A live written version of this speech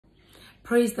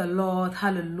Praise the Lord.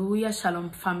 Hallelujah. Shalom,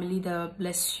 family. The Lord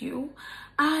bless you.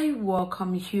 I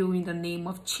welcome you in the name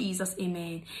of Jesus.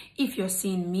 Amen. If you're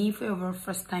seeing me for your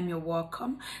first time, you're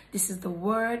welcome. This is the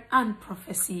word and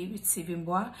prophecy with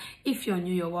Sivimboa. If you're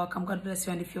new, you're welcome. God bless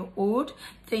you. And if you're old,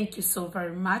 thank you so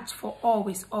very much for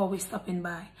always stopping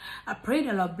by. I pray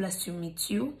the Lord bless you,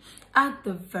 meet you at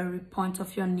the very point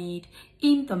of your need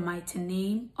in the mighty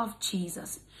name of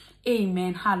Jesus.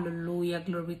 Amen. Hallelujah.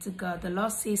 Glory to God. The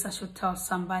Lord says I should tell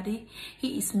somebody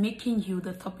He is making you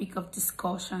the topic of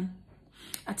discussion.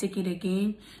 I take it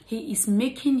again. He is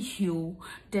making you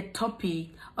the topic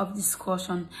of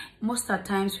discussion. Most of the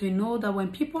times we know that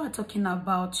when people are talking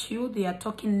about you, they are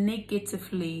talking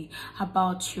negatively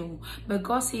about you. But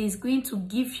God says He's going to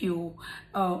give you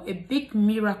a big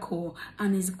miracle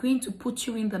and is going to put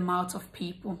you in the mouth of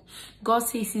people. God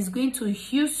says He's going to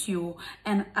use you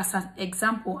and as an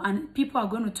example, and people are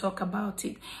going to talk about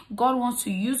it. God wants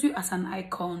to use you as an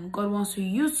icon. God wants to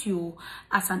use you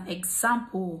as an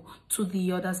example to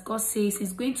the others. God says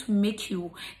He's going to make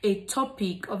you a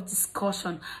topic of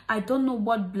discussion. I don't know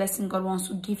what blessing God wants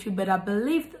to give you, but I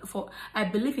believe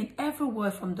in every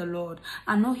word from the Lord.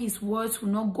 I know His words will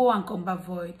not go and come back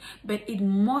void, but it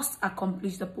must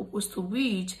accomplish the purpose to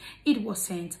which it was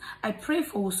sent. I pray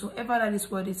for whosoever that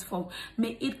this word is for,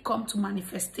 may it come to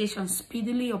manifestation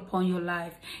speedily upon your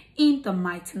life. In the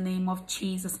mighty name of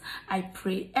Jesus, I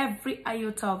pray every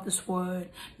iota of this word,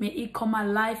 may it come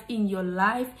alive in your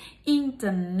life in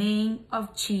the name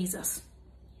of Jesus.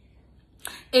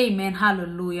 Amen.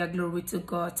 Hallelujah. Glory to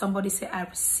God. Somebody say, I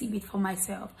receive it for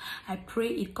myself. I pray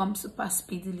it comes to pass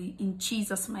speedily in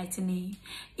Jesus' mighty name.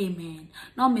 Amen.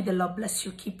 Now may the Lord bless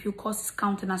you, keep you, cause His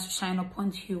countenance to shine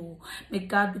upon you. May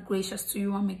God be gracious to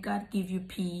you and may God give you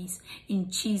peace in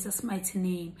Jesus' mighty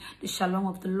name. The shalom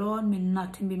of the Lord, may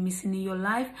nothing be missing in your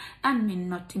life and may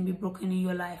nothing be broken in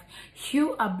your life.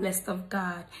 You are blessed of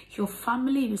God. Your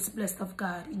family is blessed of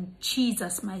God in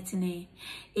Jesus' mighty name.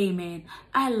 Amen.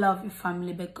 I love you,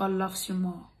 family, but God loves you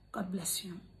more. God bless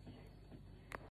you.